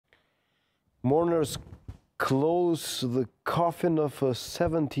Mourners close the coffin of a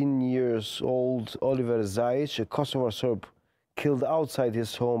 17-year-old Oliver Zajic, a Kosovar Serb killed outside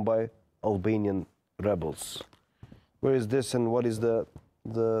his home by Albanian rebels. Where is this, and what is the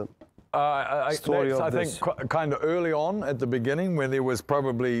story of this? I think kind of early on at the beginning, where there was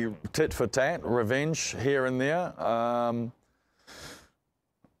probably tit for tat, revenge here and there.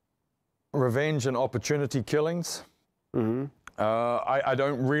 Revenge and opportunity killings. Mm-hmm. I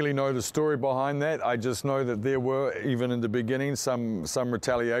don't really know the story behind that. I just know that there were, even in the beginning, some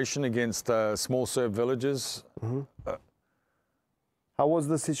retaliation against small Serb villages. Mm-hmm. How was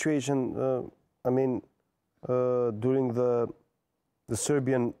the situation? During the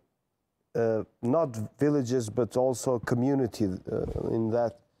Serbian, not villages, but also community in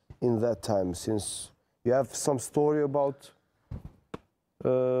that time. Since you have some story about.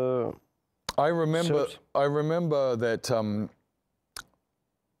 I remember that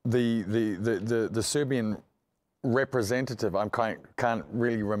the Serbian representative, I can't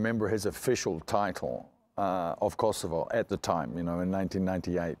really remember his official title of Kosovo at the time, you know, in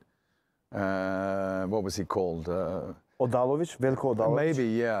 1998. What was he called? Odalovic, Veljko Odalovic? Maybe,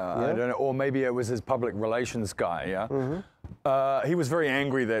 yeah. I don't know. Or maybe it was his public relations guy, yeah? Mm-hmm. He was very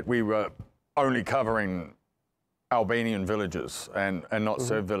angry that we were only covering Albanian villages and not mm-hmm.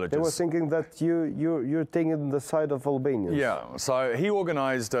 Serb villages. They were thinking that you're taking the side of Albanians. Yeah, so he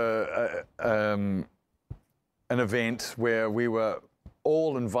organized an event where we were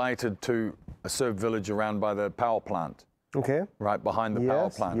all invited to a Serb village around by the power plant. Okay. Right behind the power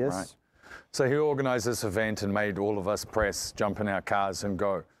plant, yes. Right? So he organized this event and made all of us press, jump in our cars and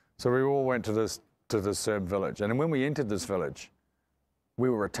go. So we all went to this Serb village. And when we entered this village, we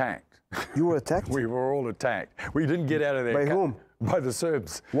were attacked. You were attacked? We were all attacked. We didn't get out of there. By whom? By the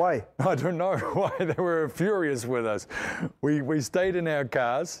Serbs. Why? I don't know why. They were furious with us. We stayed in our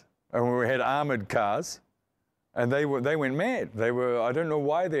cars, and we had armored cars, and they went mad. I don't know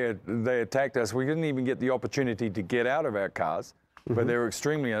why they attacked us. We didn't even get the opportunity to get out of our cars, mm-hmm. but they were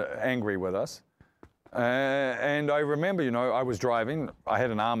extremely angry with us. And I remember, you know, I was driving. I had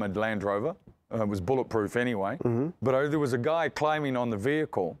an armored Land Rover. It was bulletproof anyway. Mm-hmm. But there was a guy climbing on the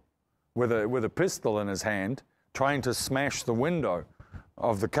vehicle with a pistol in his hand, trying to smash the window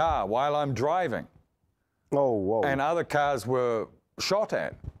of the car while I'm driving. Oh, whoa. And other cars were shot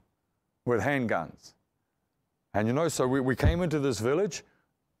at with handguns. And, you know, so we came into this village.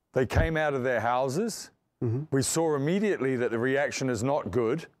 They came out of their houses. Mm-hmm. We saw immediately that the reaction is not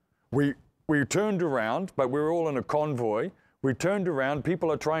good. We turned around, but we were all in a convoy. We turned around. People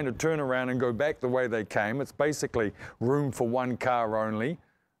are trying to turn around and go back the way they came. It's basically room for one car only.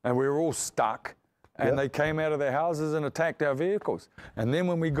 And we were all stuck, and they came out of their houses and attacked our vehicles. And then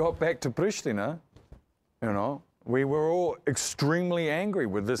when we got back to Pristina, you know, we were all extremely angry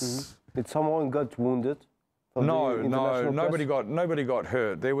with this. Mm-hmm. Did someone got wounded? No, nobody got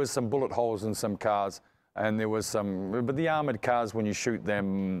hurt. There was some bullet holes in some cars, and there was some, but the armored cars, when you shoot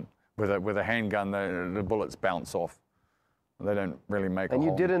them with a handgun, the bullets bounce off. They don't really make a hole.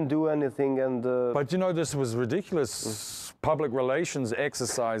 And you didn't do anything, and... But you know, this was ridiculous public relations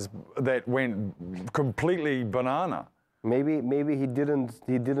exercise that went completely banana. Maybe he didn't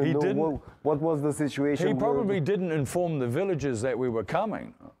know what was the situation. He probably didn't inform the villagers that we were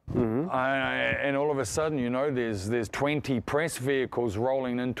coming. Mm-hmm. And all of a sudden, you know, there's 20 press vehicles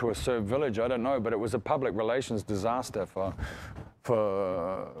rolling into a Serb village. I don't know, but it was a public relations disaster for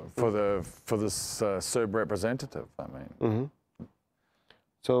this Serb representative. I mean. Mm-hmm.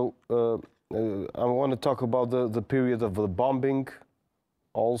 So I want to talk about the period of the bombing,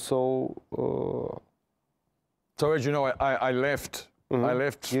 also. So as you know, I left. Mm-hmm. I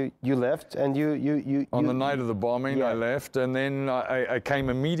left. You left, and you on the night of the bombing. Yeah. I left, and then I came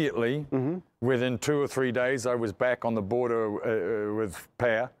immediately. Mm-hmm. Within 2 or 3 days, I was back on the border with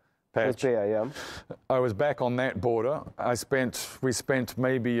Patch. Yeah. I was back on that border. We spent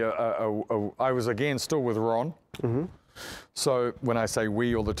maybe I was again still with Ron. Mm-hmm. So when I say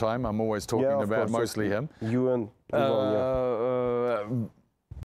we all the time, I'm always talking about mostly him. You and Ron,